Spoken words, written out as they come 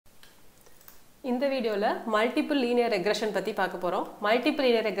இந்த வீடியோல multiple linear regression பத்தி பார்க்க போறோம். மல்டிபிள்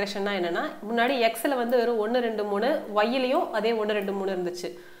லீனியர் ரெக்ரெஷன்னா என்னன்னா, முன்னாடி xல வந்து வெறும் 1 2 3 yலயும் அதே 1 2 3 இருந்துச்சு.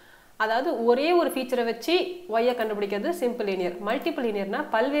 அதாவது ஒரே ஒரு ஃபீச்சரை வச்சு y கண்டுபிடிக்கிறது சிம்பிள் லீனியர். மல்டிபிள் லீனியர்னா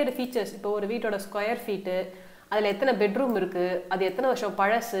பல்வேறு ஃபீச்சர்ஸ், இப்போ ஒரு வீட்டோட ஸ்கொயர் ஃபீட்டு, அதில் எத்தனை பெட்ரூம் இருக்கு, அது எத்தனை வருஷம்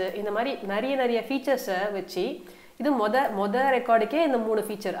பழசு, இந்த மாதிரி நிறைய ஃபீச்சர்ஸை வச்சு இது மொத ரெக்கார்டுக்கே இந்த 3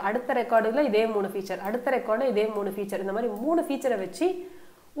 ஃபீச்சர், அடுத்த ரெக்கார்டுல இதே 3 ஃபீச்சர், அடுத்த ரெக்கார்டு இதே 3 ஃபீச்சர், இந்த மாதிரி 3 ஃபீச்சரை வச்சு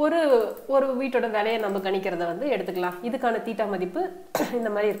ஒரு வீட்டோட விலையை நம்ம கணிக்கிறத வந்து எடுத்துக்கலாம். இதுக்கான தீட்டா மதிப்பு இந்த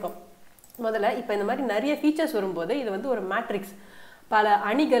மாதிரி இருக்கும். முதல்ல இப்போ இந்த மாதிரி நிறைய ஃபீச்சர்ஸ் வரும்போது இது வந்து ஒரு மேட்ரிக்ஸ், பல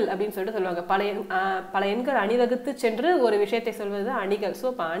அணிகள் அப்படின்னு சொல்லிட்டு சொல்லுவாங்க. பல எண்கள் அணிவகுத்து சென்று ஒரு விஷயத்தை சொல்வது அணிகள். ஸோ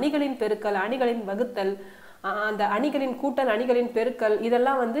இப்போ அணிகளின் பெருக்கல், அணிகளின் வகுத்தல், அந்த அணிகளின் கூட்டல், அணிகளின் பெருக்கல்,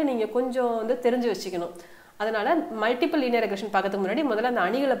 இதெல்லாம் வந்து நீங்கள் கொஞ்சம் வந்து தெரிஞ்சு வச்சுக்கணும். அதனால மல்டிபிள் லீனியர் ரெக்ரெஷன் பார்க்கறதுக்கு முன்னாடி முதல்ல அந்த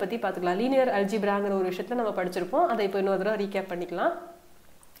அணிகளை பற்றி பார்த்துக்கலாம். லீனியர் அல்ஜிப்ராங்கிற ஒரு விஷயத்தை நம்ம படிச்சிருப்போம், அதை இப்போ இன்னொரு தடவை ரீகேப் பண்ணிக்கலாம்.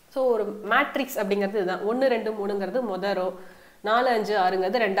 ஸோ ஒரு மேட்ரிக்ஸ் அப்படிங்கிறது இதுதான். 1 2 3ங்கிறது மொதல் ரோ, 4 5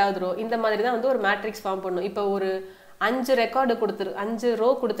 6ங்கிறது ரெண்டாவது ரோ. இந்த மாதிரி தான் வந்து ஒரு மேட்ரிக்ஸ் ஃபார்ம் பண்ணும். இப்போ ஒரு 5 ரெக்கார்டு 5 ரோ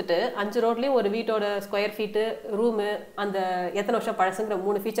கொடுத்துட்டு 5 ரோட்லேயும் ஒரு வீட்டோட ஸ்கொயர் ஃபீட்டு, ரூமு, அந்த எத்தனை வருஷம் பழசுங்கிற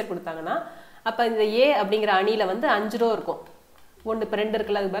 3 ஃபீச்சர் கொடுத்தாங்கன்னா, அப்போ இந்த ஏ அப்படிங்கிற அணியில் வந்து 5 ரோ இருக்கும். 1 இப்போ 2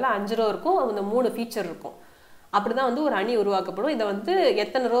 இருக்குல்ல, அதுக்கு மேலே 5 ரோ இருக்கும், அந்த 3 ஃபீச்சர் இருக்கும். அப்படி தான் வந்து ஒரு அணி உருவாக்கப்படும். இதை வந்து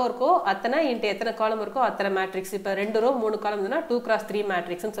எத்தனை ரோ இருக்கோ அத்தனை இன்ட்டு எத்தனை காலம் இருக்கோ அத்தனை மேட்ரிக்ஸ். இப்போ 2 ரோ 3 காலம் இருந்ததுன்னா 2x3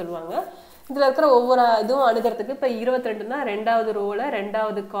 மேட்ரிக்ஸ்ன்னு சொல்லுவாங்க. இதில் இருக்கிற ஒவ்வொரு இதுவும் அணுகிறதுக்கு இப்போ 22னா ரெண்டாவது ரோவில்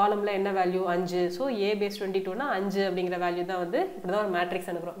ரெண்டாவது காலமில் என்ன வேல்யூ 5. ஸோ A base 22னா 5 அப்படிங்கிற வேல்யூ தான் வந்து இப்படி தான் ஒரு மேட்ரிக்ஸ்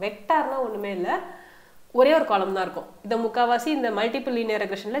அனுப்புகிறோம். வெக்டார்னா ஒன்றுமே இல்லை, ஒரே ஒரு காலம் தான் இருக்கும். இதை முக்கால்வாசி இந்த மல்டிபிள் லீனியர்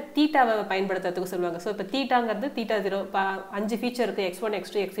ரெக்ரெஷனில் தீட்டாவை பயன்படுத்துறதுக்கு சொல்லுவாங்க. ஸோ இப்போ தீட்டாங்கிறது தீட்டா 0, இப்போ 5 ஃபீச்சர் இருக்குது, x1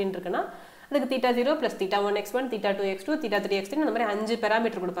 x2 x3 இருக்குன்னா அதுக்கு theta 0 + theta 1 x1 theta 2 x2 theta 3 x3 அந்த மாதிரி 5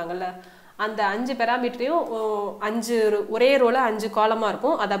 பேராமீட்டர் கொடுப்பாங்கல்ல. அந்த 5 பேராமீட்டரையும் 5 ஒரே ரோல 5 காலமாக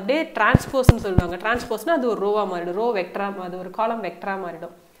இருக்கும். அது அப்படியே டிரான்ஸ்போஸ்ன்னு சொல்லுவாங்க. டிரான்ஸ்போஸ்னா அது ஒரு ரோவாக மாறிடும், ரோ வெக்டரா, அது ஒரு காலம் வெக்டரா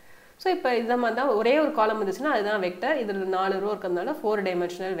மாறிடும். ஸோ இப்போ இந்த மாதிரி தான் ஒரே ஒரு காலம் இருந்துச்சுன்னா அதுதான் வெக்டர். இதில் 4 ரோ இருக்கிறதுனால 4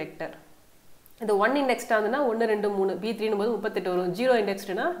 டைமென்ஷனல் வெக்டர். இது 1 இண்டெக்ஸ்டாக இருந்ததுன்னா 1 2 3 B3 போது 38 வரும். 0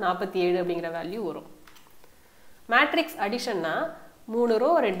 இண்டெக்ஸ்டுனா 47 அப்படிங்கிற வேல்யூ வரும். மேட்ரிக்ஸ் அடிஷன்னா 3 ரோ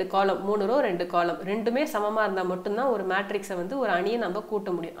 2 காலம், 3 ரோ 2 காலம், ரெண்டுமே சமமாக இருந்தால் மட்டும்தான் ஒரு மேட்ரிக்ஸை வந்து ஒரு அணியை நம்ம கூட்ட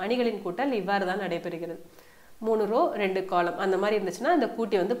முடியும். அணிகளின் கூட்டல் இவ்வாறு தான் நடைபெறுகிறது. 3 ரோ 2 காலம் அந்த மாதிரி இருந்துச்சுன்னா இந்த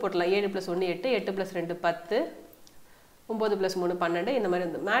கூட்டி வந்து போட்டலாம். 7 + 1 8, 8 + 2 10, 9 + 3 12, இந்த மாதிரி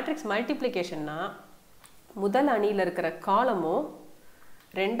இருந்து. மேட்ரிக்ஸ் மல்டிப்ளிகேஷன்னா முதல் அணியில் இருக்கிற காலமும்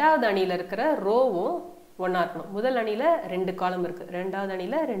ரெண்டாவது அணியில் இருக்கிற ரோவும் ஒன்றா இருக்கணும். முதல் அணியில் 2 காலம் இருக்குது, ரெண்டாவது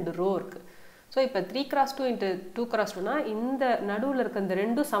அணியில் 2 ரோ இருக்குது. ஸோ இப்போ 3x2 × 2x2னா இந்த நடுவில் இருக்க இந்த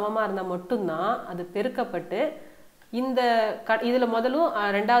ரெண்டும் சமமாக இருந்தால் மட்டும்தான் அது பெருக்கப்பட்டு இந்த இதில் முதலும்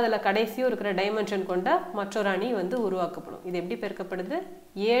ரெண்டாவதுல கடைசியும் இருக்கிற டைமென்ஷன் கொண்ட மற்றொரு அணி வந்து உருவாக்கப்படும். இது எப்படி பெருக்கப்படுது?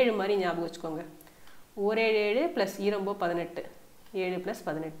 7 மாதிரி ஞாபகம் வச்சுக்கோங்க. 1 7 + 2 18, 7 +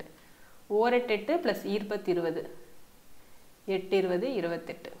 18, 1 8 + 20 20, 8 20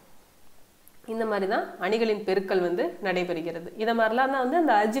 28. இந்த மாதிரி தான் அணிகளின் பெருக்கல் வந்து நடைபெறுகிறது. இதை மாதிரிலாம் தான் வந்து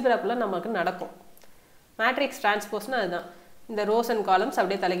அந்த அல்ஜிப்ராக்குள்ள நமக்கு நடக்கும். மேட்ரிக்ஸ் டிரான்ஸ்போஸ்னா அதுதான். இந்த ரோஸ் அண்ட் காலம்ஸ்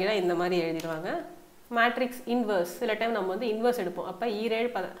அப்படியே தலைகீழாக இந்த மாதிரி எழுதிடுவாங்க. மேட்ரிக்ஸ் இன்வர்ஸ் சில டைம் நம்ம வந்து இன்வர்ஸ் எடுப்போம். அப்போ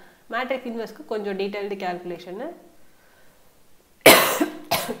 7 மேட்ரிக்ஸ் இன்வர்ஸ்க்கு கொஞ்சம் டீட்டெயில்டு கேல்குலேஷனு.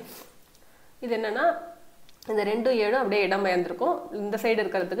 இது என்னென்னா இந்த 2 7 அப்படியே இடம் பெயர்ந்திருக்கும். இந்த சைடு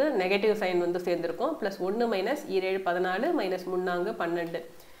இருக்கிறதுக்கு நெகட்டிவ் சைன் வந்து சேர்ந்துருக்கும். +1 - 7 14 -3 12.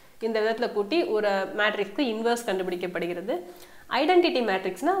 இந்த விதத்தில் கூட்டி ஒரு மேட்ரிக்ஸ்க்கு இன்வர்ஸ் கண்டுபிடிக்கப்படுகிறது. ஐடென்டிட்டி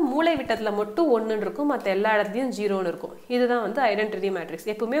மேட்ரிக்ஸ்னா மூளை விட்டத்தில் மட்டும் 1 இருக்கும், மற்ற எல்லா இடத்துலையும் 0 இருக்கும். இதுதான் வந்து ஐடென்டிட்டி மேட்ரிக்ஸ்.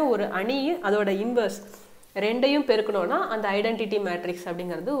 எப்பவுமே ஒரு அணி அதோட இன்வர்ஸ் ரெண்டையும் பெருக்கணும்னா அந்த ஐடென்டிட்டி மேட்ரிக்ஸ்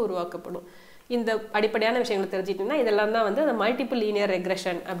அப்படிங்கிறது உருவாக்கப்படும். இந்த அடிப்படையான விஷயங்களை தெரிஞ்சுக்கிட்டிங்கன்னா இதெல்லாம் தான் வந்து அந்த மல்டிபிள் லீனியர்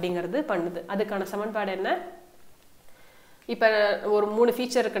ரெக்ரெஷன் அப்படிங்கிறது பண்ணுது. அதுக்கான சமன்பாடு என்ன? இப்போ ஒரு 3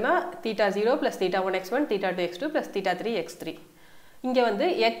 ஃபீச்சர் இருக்குன்னா theta 0 + theta 1 x1 theta 2 x2 + theta 3 x3. இங்கே வந்து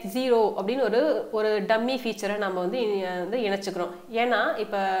x0 அப்படின்னு ஒரு டம்மி ஃபீச்சரை நம்ம வந்து இணைச்சிக்கிறோம். ஏன்னா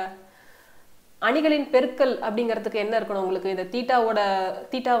இப்போ அணிகளின் பெருக்கல் அப்படிங்கிறதுக்கு என்ன இருக்கணும் உங்களுக்கு? இந்த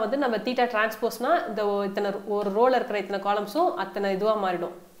தீட்டா வந்து நம்ம தீட்டா டிரான்ஸ்போஸ்னா இந்த இத்தனை ஒரு ரோல இருக்கிற இத்தனை காலம்ஸும் அத்தனை இதுவாக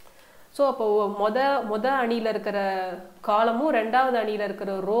மாறிடும். ஸோ அப்போ மொத அணியில் இருக்கிற காலமும் ரெண்டாவது அணியில்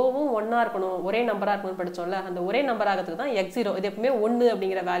இருக்கிற ரோவும் ஒன்றா இருக்கணும், ஒரே நம்பராக இருக்கணும்னு படித்தோம்ல. அந்த ஒரே நம்பர் ஆகிறதுக்கு தான் x0. இது எப்பவுமே 1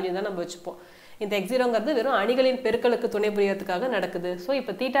 அப்படிங்கிற வேல்யூ தான் நம்ம வச்சுப்போம். இந்த x0ங்கிறது வெறும் அணிகளின் பெருக்கலுக்கு துணை புரியறதுக்காக நடக்குது. ஸோ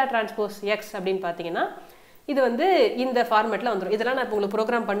இப்போ தீட்டா டிரான்ஸ்போஸ் எக்ஸ் அப்படின்னு பார்த்தீங்கன்னா இது வந்து இந்த ஃபார்மேட்டில் வந்துடும். இதெல்லாம் நான் இப்போ உங்களுக்கு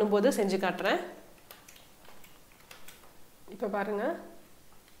ப்ரோக்ராம் பண்ணும்போது செஞ்சு காட்டுறேன். இப்போ பாருங்கள்,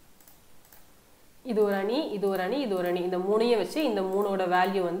 இது ஒரு அணி, இது ஒரு அணி, இது ஒரு அணி, இந்த 3ஐயும் வச்சு இந்த 3ஓட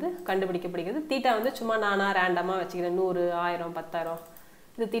வேல்யூ வந்து கண்டுபிடிக்கப்படுகிறது. தீட்டா வந்து சும்மா நானாக ரேண்டமாக வச்சுக்கிறேன். 100 1000 10,000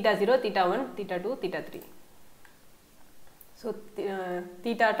 இது theta 0, theta 1, theta 2, theta 3. So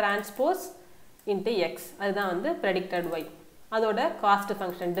theta transpose into x அதுதான் வந்து predicted y. அதோட காஸ்ட்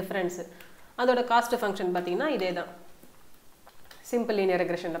ஃபங்க்ஷன் டிஃபரன்ஸு. அதோட காஸ்ட் ஃபங்க்ஷன் பார்த்தீங்கன்னா இதே தான், சிம்பிள் லீனியர்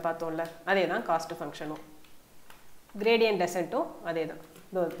ரெக்ரெஷனில் பார்த்தோம்ல அதே தான் காஸ்ட் ஃபங்க்ஷனும். கிரேடியன்ட் டெசன்ட்டும் அதே தான்.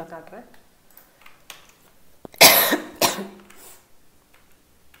 இதோ இப்போ காட்டுறேன்.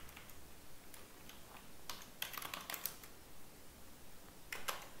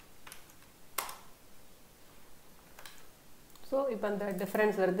 ஸோ இப்போ அந்த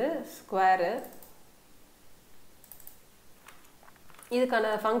டிஃப்ரென்ஸ் வருது ஸ்கொயரு. இதுக்கான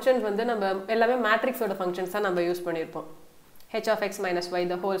ஃபங்க்ஷன்ஸ் வந்து நம்ம எல்லாமே மேட்ரிக்ஸோட ஃபங்க்ஷன்ஸ் தான் நம்ம யூஸ் பண்ணியிருப்போம். h of x minus y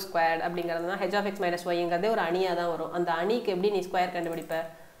the whole squared அப்படிங்கிறது தான் h of x minus yங்கிறதே ஒரு அணியாக தான் வரும். அந்த அணிக்கு எப்படி நீ ஸ்கொயர் கண்டுபிடிப்ப?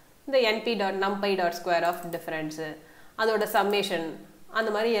 இந்த np dot numpy dot square of difference அதோட சம்மேஷன் அந்த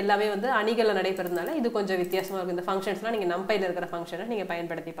மாதிரி எல்லாமே வந்து அணிகளில் நடைபெறதுனால இது கொஞ்சம் வித்தியாசமாக இருக்கும். இந்த ஃபங்க்ஷன்ஸ்லாம் நீங்கள் நம்பையில் இருக்கிற ஃபங்க்ஷனை நீங்கள்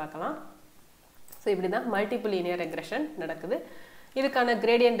பயன்படுத்தி பார்க்கலாம். ஸோ இப்படி தான் மல்டிபிள் லீனியர் ரெக்ரெஷன் நடக்குது. இதுக்கான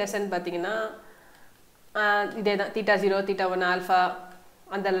கிரேடியன்ட் டெசன்ட் பார்த்தீங்கன்னா இதே தான், theta 0, theta 1 ஆல்ஃபா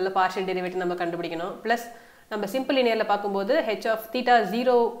அந்த அளவில் பார்ஷியல் டெரிவேட்டிவ் நம்ம கண்டுபிடிக்கணும். ப்ளஸ் நம்ம சிம்பிள் லீனியரில் பார்க்கும்போது h of theta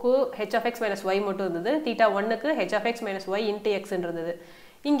 0க்கு h of x minus y மட்டும் இருந்தது, theta 1க்கு h of x minus y into x இருந்தது.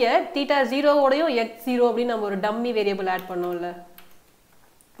 இங்கே theta 0வோடையும் x0 அப்படின்னு நம்ம ஒரு டம்மி வேரியபிள் ஆட் பண்ணோம்ல.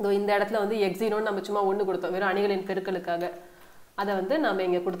 இந்த இடத்துல வந்து x0ன்னு நம்ம சும்மா ஒன்று கொடுத்தோம் வெறும் அணிகளின் பெருக்களுக்காக. அதை வந்து நம்ம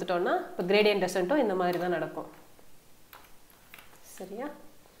இங்கே கொடுத்துட்டோம்னா இப்போ கிரேடியன்ட் டெசன்ட்டும் இந்த மாதிரி தான் நடக்கும். சரியா?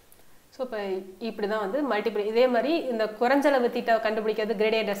 ஸோ இப்போ இப்படி தான் வந்து மல்டிபிள். இதே மாதிரி இந்த குறைஞ்சளவு தீட்டா கண்டுபிடிக்கிறது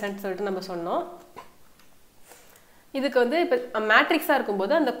கிரேடியன்ட் டெசன்ட் சொல்லிட்டு நம்ம சொன்னோம். இதுக்கு வந்து இப்போ மேட்ரிக்ஸாக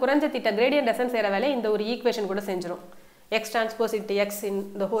இருக்கும்போது அந்த குறைஞ்ச தீட்டா கிரேடியன்ட் டெசன்ட் செய்கிற வேலையை இந்த ஒரு ஈக்குவேஷன் கூட செஞ்சிடும். X transpose into X in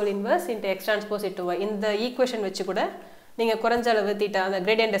the whole inverse into X transpose into Y. இந்த ஈக்குவேஷன் வச்சு கூட நீங்கள் குறைஞ்ச அளவு தீட்டா அந்த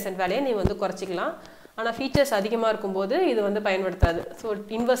கிரேடியன்ட் டெசன்ட் வேலையை நீங்கள் வந்து குறைச்சிக்கலாம். ஆனால் ஃபீச்சர்ஸ் அதிகமாக இருக்கும்போது இது வந்து பயன்படுத்தாது. ஸோ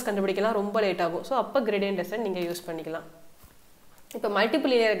இன்வர்ஸ் கண்டுபிடிக்கலாம் ரொம்ப லேட் ஆகும். ஸோ அப்போ கிரேடியன்ட் டெசன்ட் நீங்கள் யூஸ் பண்ணிக்கலாம். இப்போ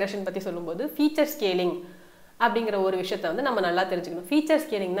மல்டிபிள் லீனியர் ரெக்ரெஷன் பற்றி சொல்லும்போது ஃபீச்சர் ஸ்கேலிங் அப்படிங்கிற ஒரு விஷயத்தை வந்து நம்ம நல்லா தெரிஞ்சுக்கணும். ஃபீச்சர்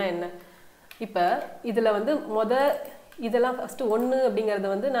ஸ்கேலிங்னா என்ன? இப்போ இதில் வந்து இதெல்லாம் ஃபஸ்ட்டு 1 அப்படிங்கிறத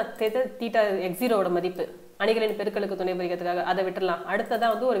வந்து நான் தீட்டா x0வோட மதிப்பு அணிகளின் பெருக்களுக்கு துணை புரிக்கிறதுக்காக அதை விட்டுடலாம்.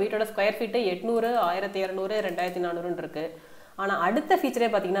 அடுத்ததான் வந்து ஒரு வீட்டோட ஸ்கொயர் ஃபீட்டு 800, 1200, 2400 இருக்குது. ஆனால் அடுத்த ஃபீச்சரே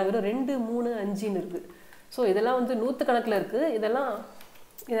பார்த்தீங்கன்னா வெறும் 2, 3, 5ன்னு இருக்குது. ஸோ இதெல்லாம் வந்து 100 கணக்கில் இருக்குது, இதெல்லாம்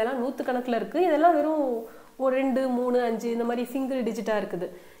 100 கணக்கில் இருக்குது, இதெல்லாம் வெறும் ஒரு 2, 3, 5 இந்த மாதிரி சிங்கிள் டிஜிட்டாக இருக்குது.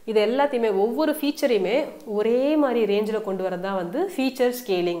 இது எல்லாத்தையுமே ஒவ்வொரு ஃபீச்சரையுமே ஒரே மாதிரி ரேஞ்சில் கொண்டு வரது தான் வந்து ஃபீச்சர்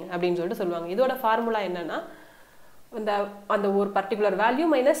ஸ்கேலிங் அப்படின்னு சொல்லிட்டு சொல்லுவாங்க. இதோட ஃபார்முலா என்னன்னா அந்த ஒரு particular value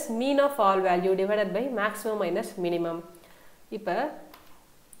minus mean of all value divided by maximum minus minimum. இப்போ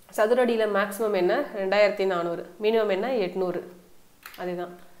சதுரடியில் மேக்ஸிமம் என்ன 2400, மினிமம் என்ன 800.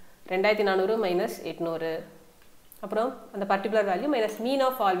 அதுதான் 2400 மைனஸ் 800. அப்புறம் அந்த particular value minus mean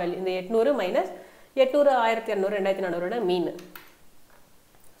of all value இந்த 800 மைனஸ் 800, 1200, 2400 மீன்.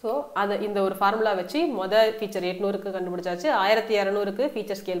 ஸோ அதை இந்த ஒரு ஃபார்முலா வச்சு மொதல் ஃபீச்சர் 800க்கு கண்டுபிடிச்சாச்சு, 1200க்கு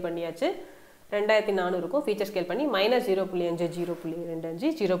ஃபீச்சர் ஸ்கேல் பண்ணியாச்சு, 2400க்கும் ஃபீச்சர் ஸ்கேல் பண்ணி மைனஸ் 0.5, 0.25,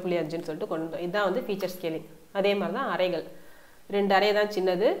 0.5ன்னு சொல்லிட்டு கொண்டு வந்தோம். இதுதான் வந்து ஃபீச்சர் ஸ்கேலிங். அதே மாதிரி தான் அறைகள், 2 அறை தான்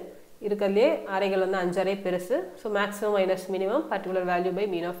சின்னது இருக்கிறதுலே, அறைகள் வந்து 5 அறை பெருசு. So maximum minus minimum particular value by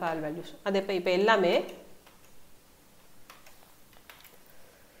mean of all values. அது இப்போ எல்லாமே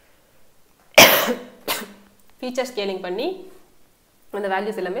ஃபீச்சர் ஸ்கேலிங் பண்ணி அந்த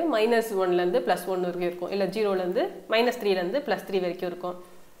வேல்யூஸ் எல்லாமே -1லேருந்து +1 வரைக்கும் இருக்கும், இல்லை 0லேருந்து -3லேருந்து +3 வரைக்கும் இருக்கும்.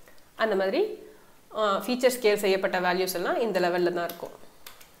 அந்த மாதிரி ஃபீச்சர் ஸ்கேல் செய்யப்பட்ட வேல்யூஸ் எல்லாம் இந்த லெவலில் தான் இருக்கும்.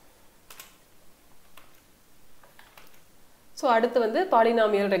 ஸோ அடுத்து வந்து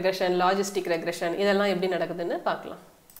பாலினாமியல் ரெக்ரெஷன், லாஜிஸ்டிக் ரெக்ரெஷன் இதெல்லாம் எப்படி நடக்குதுன்னு பார்க்கலாம்.